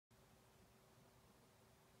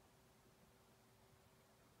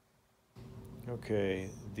Okay,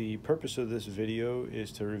 the purpose of this video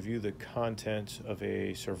is to review the contents of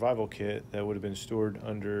a survival kit that would have been stored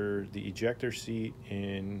under the ejector seat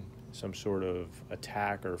in some sort of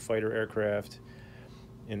attack or fighter aircraft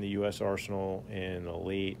in the U.S. Arsenal in the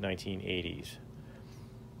late 1980s.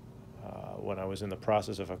 When I was in the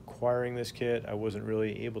process of acquiring this kit, I wasn't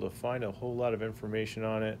really able to find a whole lot of information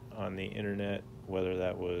on it on the internet, whether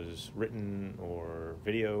that was written or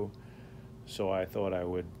video, so I thought I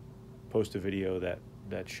would post a video that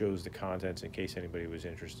shows the contents in case anybody was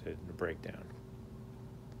interested in a breakdown.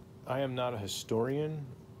 I am not a historian,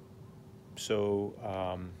 so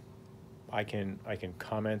I can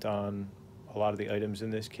comment on a lot of the items in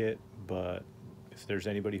this kit, but if there's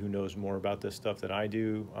anybody who knows more about this stuff than I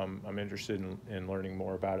do, I'm interested in learning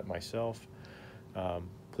more about it myself.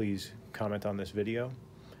 Please comment on this video.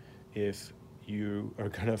 If you are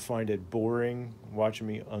going to find it boring watching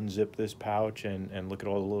me unzip this pouch and look at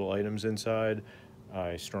all the little items inside,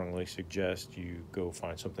 I strongly suggest you go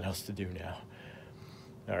find something else to do now.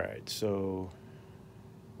 All right, so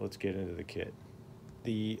let's get into the kit.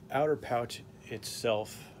 The outer pouch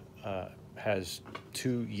itself has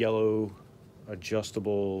two yellow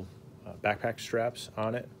adjustable backpack straps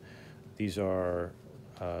on it. These are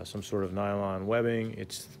some sort of nylon webbing.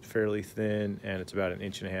 It's fairly thin and it's about 1.5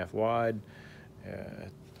 inches wide.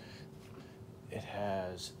 It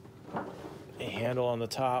has a handle on the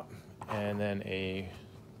top and then a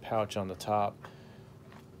pouch on the top.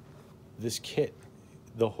 This kit,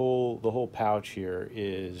 the whole pouch here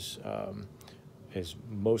is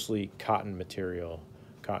mostly cotton material,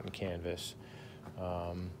 cotton canvas,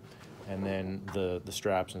 and then the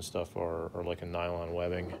straps and stuff are like a nylon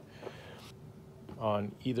webbing.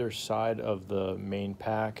 On either side of the main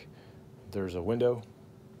pack, there's a window.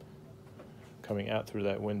 Coming out through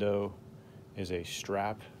that window is a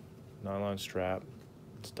strap, nylon strap.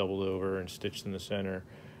 It's doubled over and stitched in the center,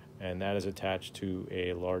 and that is attached to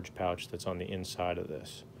a large pouch that's on the inside of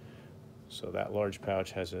this. So that large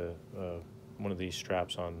pouch has one of these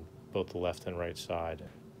straps on both the left and right side.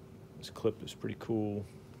 This clip is pretty cool.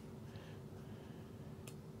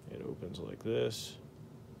 It opens like this.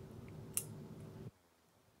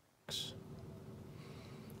 I'm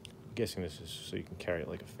guessing this is so you can carry it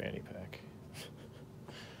like a fanny pack.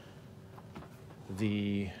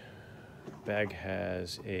 The bag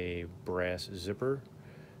has a brass zipper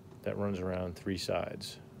that runs around 3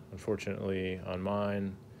 sides. Unfortunately, on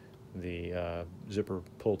mine, the zipper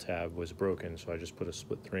pull tab was broken, so I just put a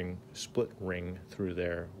split ring through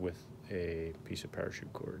there with a piece of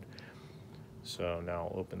parachute cord. So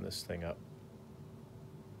now I'll open this thing up.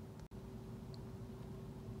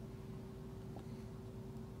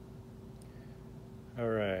 All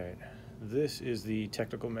right, this is the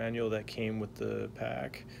technical manual that came with the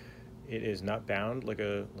pack. It is not bound like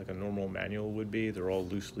a normal manual would be. They're all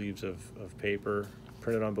loose leaves of paper,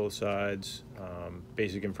 printed on both sides.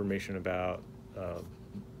 Basic information about the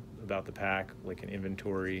pack, like an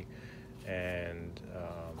inventory and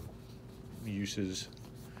uses.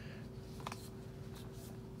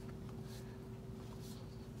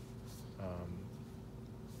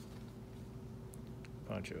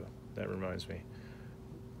 Poncho, that reminds me.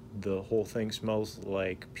 The whole thing smells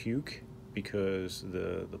like puke because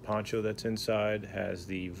the poncho that's inside has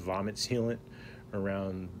the vomit sealant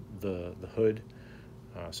around the hood.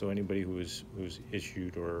 So anybody who's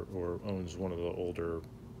issued or owns one of the older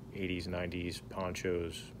 80s, 90s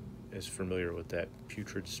ponchos is familiar with that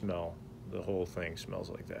putrid smell. The whole thing smells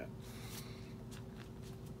like that.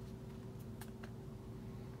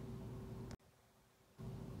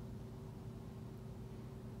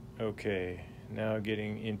 Okay, now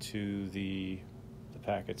getting into the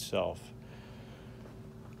pack itself.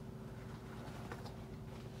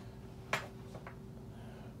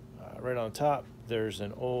 Right on top, there's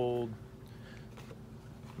an old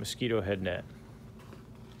mosquito head net.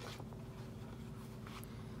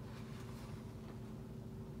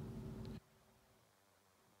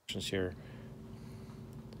 Here,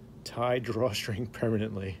 tie drawstring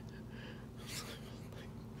permanently.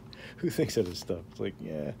 Who thinks of this stuff? It's like,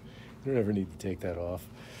 yeah, you don't ever need to take that off.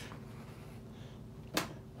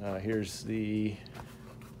 Here's the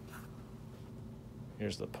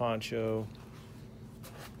poncho.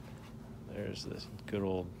 There's this good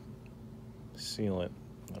old sealant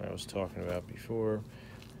that I was talking about before.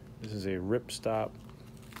 This is a ripstop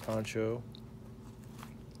poncho,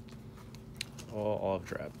 all olive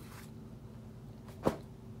drab.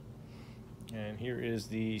 And here is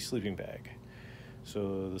the sleeping bag.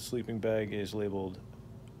 So the sleeping bag is labeled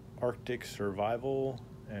Arctic Survival,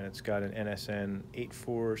 and it's got an NSN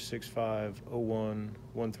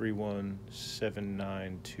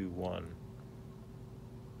 846501131791.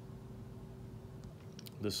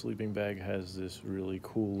 The sleeping bag has this really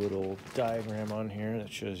cool little diagram on here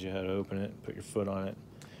that shows you how to open it, put your foot on it,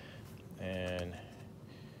 and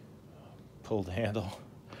pull the handle.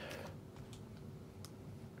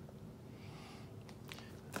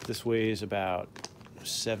 This weighs about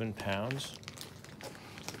 7 pounds.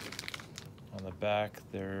 On the back,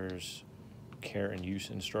 there's care and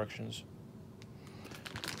use instructions.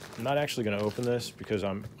 I'm not actually going to open this because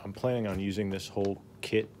I'm planning on using this whole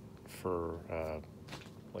kit for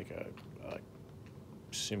like a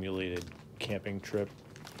simulated camping trip.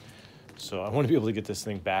 So I want to be able to get this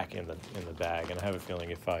thing back in the bag, and I have a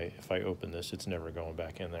feeling if I open this, it's never going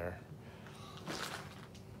back in there.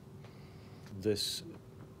 This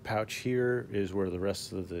pouch here is where the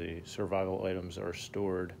rest of the survival items are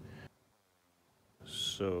stored.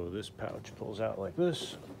 So this pouch pulls out like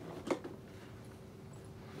this.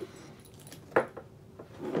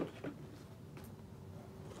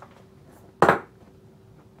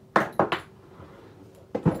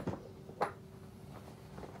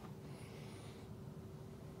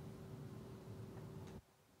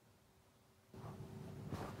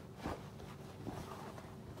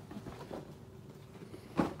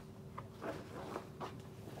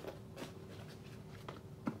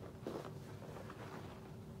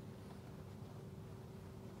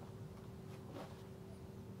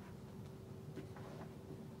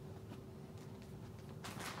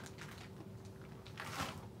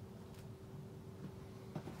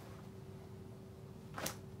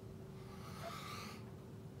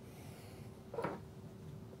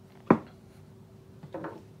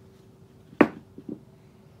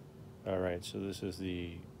 All right, so this is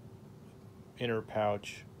the inner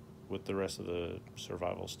pouch with the rest of the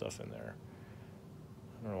survival stuff in there.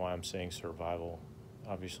 I don't know why I'm saying survival,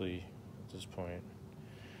 obviously, at this point.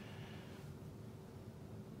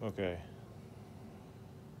 Okay.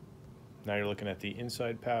 Now you're looking at the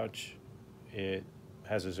inside pouch. It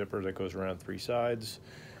has a zipper that goes around 3 sides.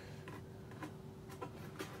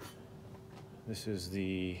 This is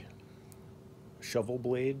the shovel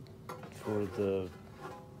blade for the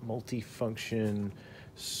multi-function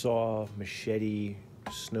saw, machete,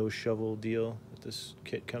 snow shovel deal that this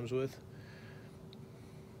kit comes with.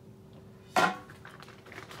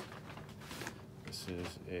 This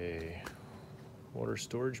is a water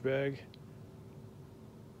storage bag.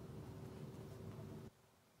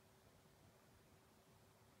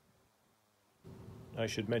 I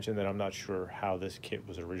should mention that I'm not sure how this kit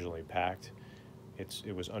was originally packed.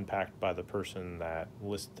 It was unpacked by the person that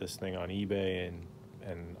listed this thing on eBay, and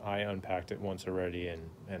I unpacked it once already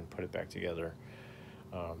and put it back together.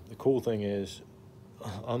 The cool thing is,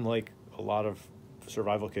 unlike a lot of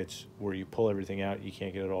survival kits where you pull everything out, you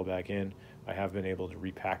can't get it all back in, I have been able to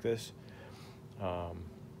repack this. So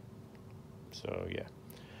yeah.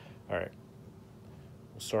 All right.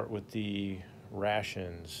 We'll start with the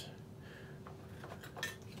rations.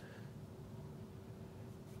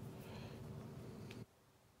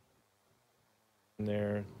 In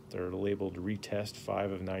there, they're labeled retest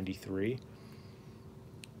 5 of 93.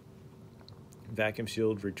 Vacuum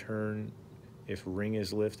sealed, return if ring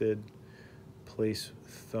is lifted. Place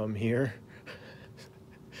thumb here.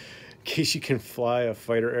 In case you can fly a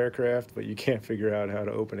fighter aircraft, but you can't figure out how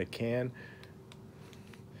to open a can.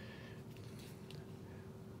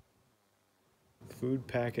 Food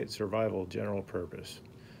packet survival general purpose.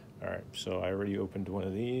 All right, so I already opened one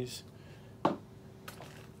of these.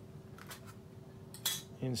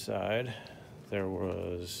 Inside, there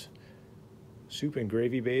was soup and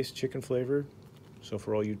gravy based, chicken flavored. So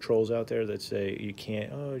for all you trolls out there that say you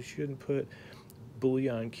can't, oh, you shouldn't put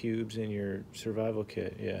bouillon cubes in your survival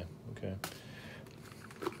kit. Yeah, okay.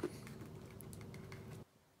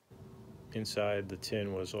 Inside the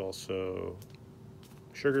tin was also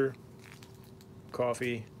sugar,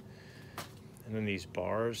 coffee, and then these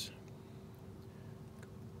bars.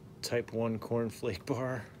 Type 1 cornflake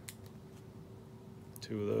bar.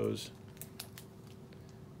 2 of those.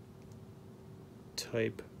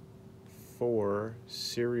 Type 4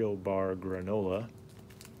 cereal bar granola.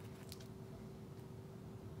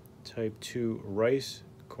 Type 2 rice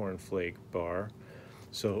cornflake bar.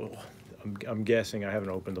 So I'm guessing, I haven't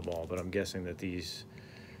opened them all, but I'm guessing that these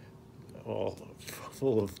all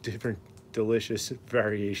full of different delicious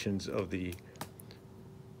variations of the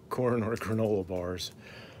corn or granola bars.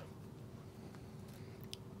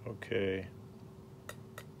 Okay.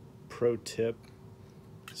 Pro tip,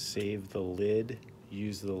 save the lid.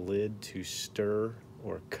 Use the lid to stir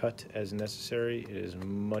or cut as necessary. It is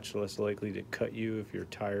much less likely to cut you if you're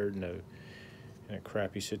tired in a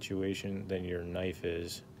crappy situation than your knife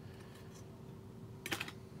is.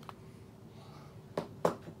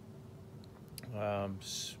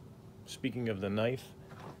 Speaking of the knife,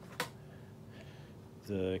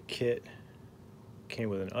 the kit came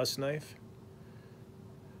with an US knife.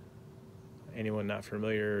 Anyone not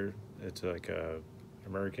familiar, it's like a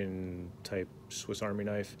American type Swiss Army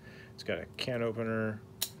knife. It's got a can opener.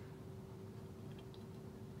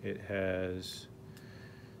 It has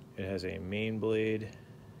a main blade.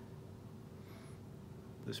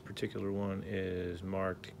 This particular one is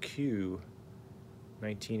marked Q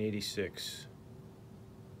 1986.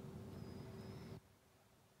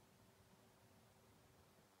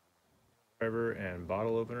 Driver and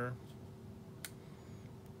bottle opener.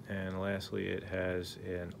 And lastly, it has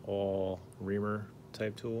an all reamer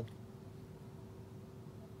type tool.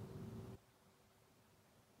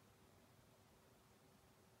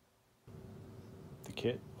 The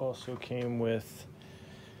kit also came with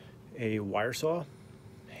a wire saw,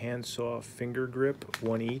 hand saw, finger grip,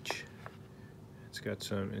 one each. It's got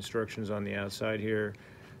some instructions on the outside here.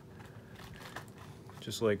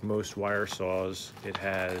 Just like most wire saws, it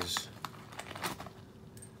has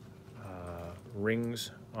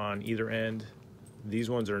rings on either end. These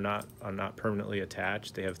ones are not permanently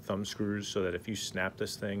attached. They have thumb screws so that if you snap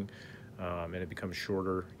this thing and it becomes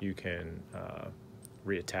shorter, you can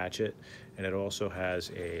reattach it. And it also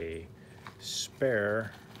has a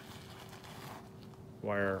spare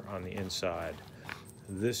wire on the inside.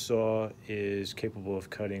 This saw is capable of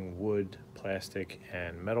cutting wood, plastic,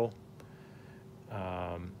 and metal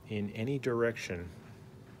in any direction.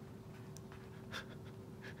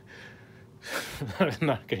 I'm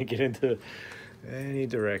not going to get into any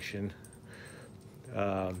direction.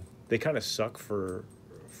 They kind of suck for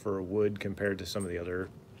wood compared to some of the other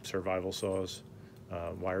survival saws,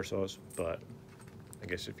 wire saws, but I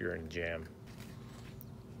guess if you're in jam.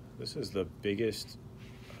 This is the biggest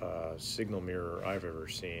signal mirror I've ever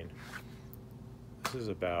seen. This is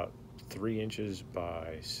about 3 inches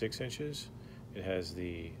by 6 inches. It has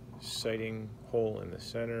the sighting hole in the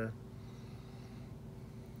center,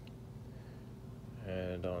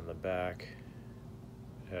 and on the back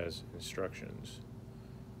it has instructions.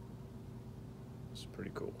 It's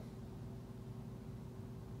pretty cool.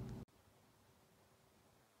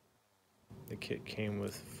 The kit came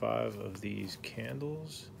with 5 of these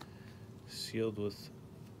candles sealed with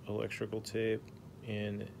electrical tape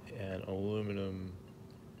in an aluminum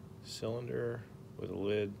cylinder with a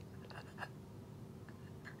lid.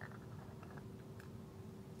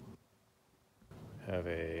 Have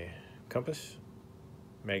a compass,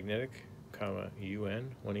 magnetic,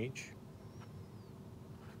 UN, one each.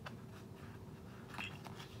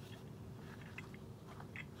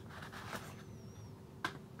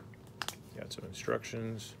 Got some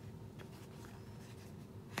instructions.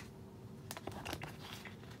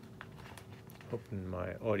 Hoping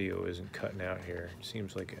my audio isn't cutting out here. It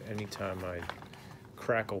seems like anytime I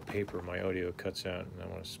crackle paper, my audio cuts out and I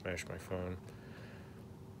want to smash my phone.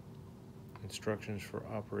 Instructions for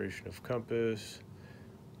operation of compass.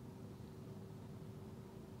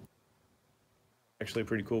 Actually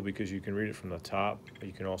pretty cool because you can read it from the top, but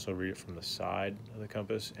you can also read it from the side of the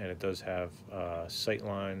compass, and it does have sight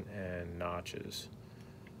line and notches.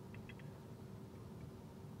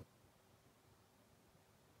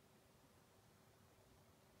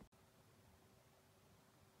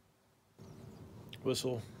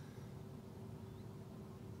 Whistle.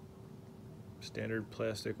 Standard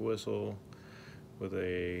plastic whistle with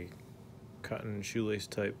a cotton shoelace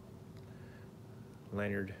type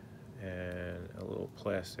lanyard and a little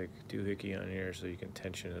plastic doohickey on here so you can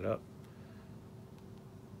tension it up.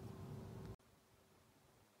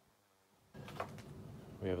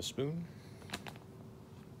 We have a spoon.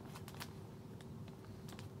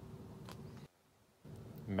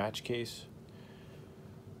 Match case.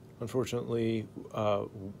 Unfortunately,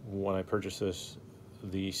 when I purchased this,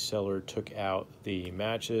 the seller took out the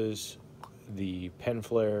matches, the pen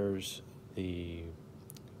flares, the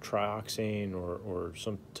trioxane or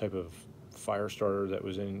some type of fire starter that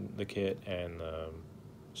was in the kit, and the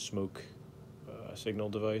smoke signal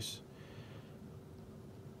device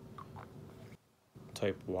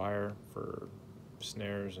type wire for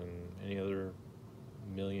snares and any other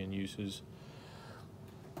million uses.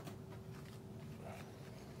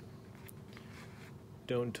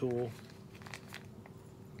 Stone tool,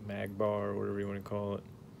 mag bar, whatever you want to call it.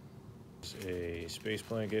 It's a space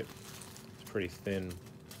blanket. It's pretty thin,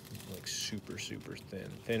 like super thin,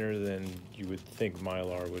 thinner than you would think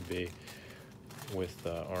Mylar would be, with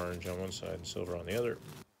orange on one side and silver on the other.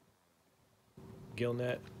 Gill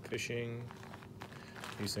net, fishing.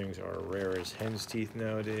 These things are rare as hen's teeth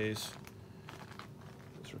nowadays.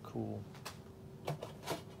 Those are cool.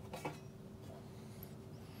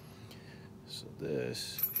 So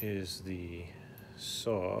this is the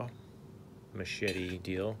saw machete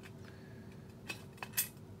deal.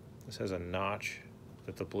 This has a notch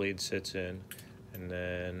that the blade sits in, and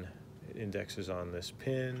then it indexes on this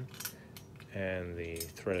pin and the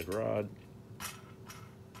threaded rod,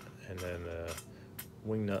 and then the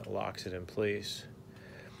wing nut locks it in place,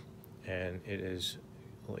 and it is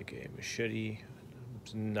like a machete.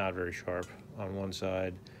 It's not very sharp on one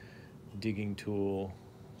side, digging tool,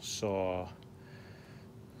 saw.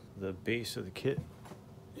 The base of the kit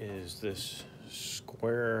is this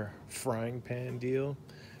square frying pan deal.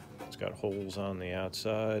 It's got holes on the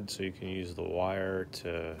outside so you can use the wire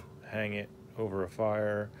to hang it over a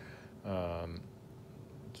fire.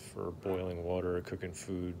 For boiling water, cooking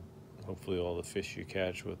food, hopefully all the fish you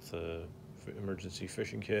catch with the emergency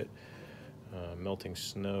fishing kit. Melting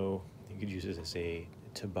snow, you could use it as a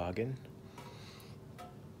toboggan.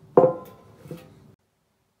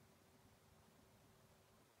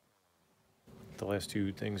 The last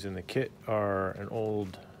two things in the kit are an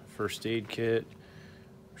old first aid kit.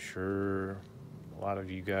 I'm sure a lot of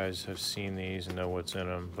you guys have seen these and know what's in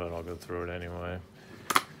them, but I'll go through it anyway.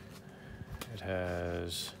 It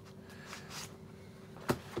has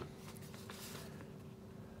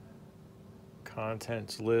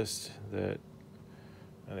contents list that,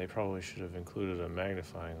 and they probably should have included a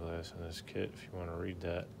magnifying glass in this kit if you want to read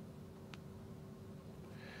that.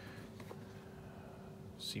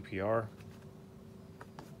 CPR.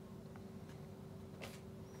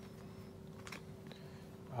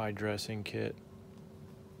 Eye dressing kit.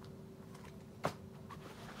 This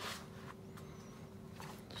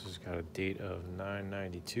has got a date of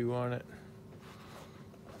 9/92 on it.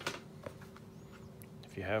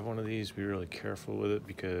 If you have one of these, be really careful with it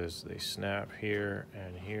because they snap here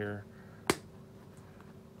and here.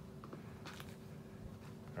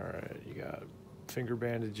 All right, you got finger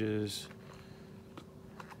bandages,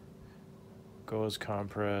 gauze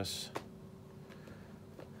compress,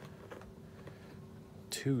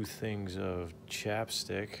 2 things of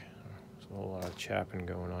chapstick. There's a whole lot of chapping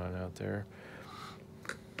going on out there.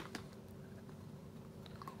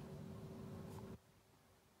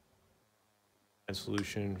 And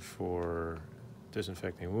solution for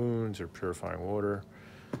disinfecting wounds or purifying water.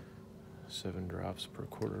 7 drops per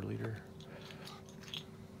quarter liter.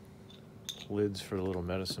 Lids for the little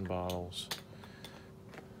medicine bottles.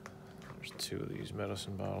 There's 2 of these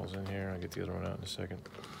medicine bottles in here. I'll get the other one out in a second.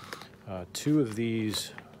 2 of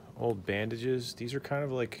these old bandages. These are kind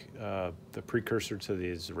of like the precursor to the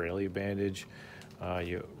Israeli bandage.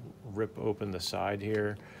 You rip open the side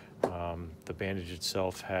here. The bandage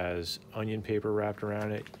itself has onion paper wrapped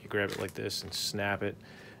around it. You grab it like this and snap it,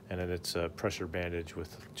 and then it's a pressure bandage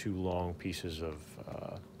with 2 long pieces of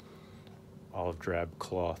olive drab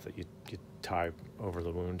cloth that you tie over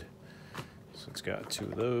the wound. So it's got 2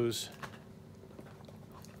 of those.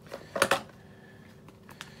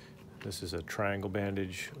 This is a triangle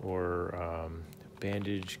bandage, or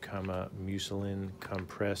bandage, mucilin,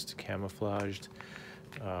 compressed, camouflaged.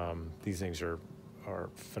 These things are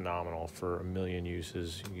phenomenal for a million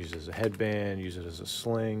uses. You can use it as a headband, use it as a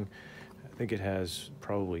sling. I think it has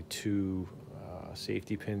probably 2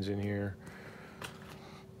 safety pins in here.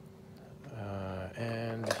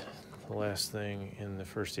 And the last thing in the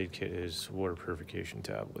first aid kit is water purification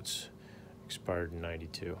tablets, expired in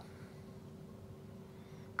 '92.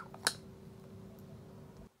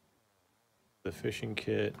 The fishing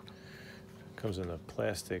kit comes in a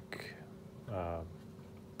plastic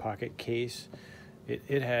pocket case.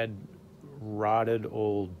 It had rotted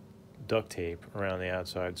old duct tape around the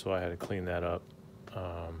outside, so I had to clean that up.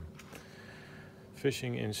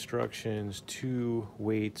 Fishing instructions, 2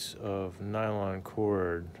 weights of nylon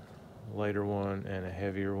cord, lighter one and a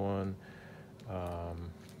heavier one.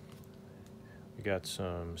 We got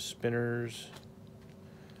some spinners,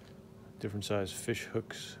 different size fish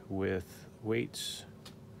hooks with weights,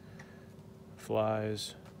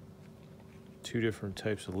 flies, 2 different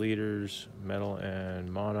types of leaders, metal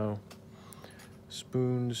and mono,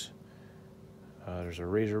 spoons. There's a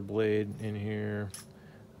razor blade in here,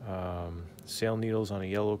 sail needles on a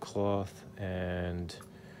yellow cloth, and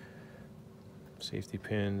safety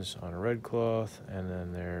pins on a red cloth. And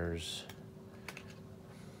then there's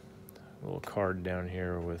a little card down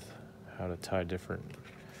here with how to tie different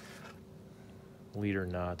leader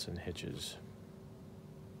knots and hitches.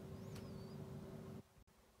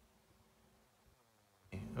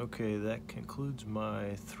 Okay, that concludes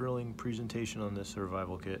my thrilling presentation on this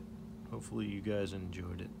survival kit. Hopefully you guys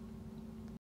enjoyed it.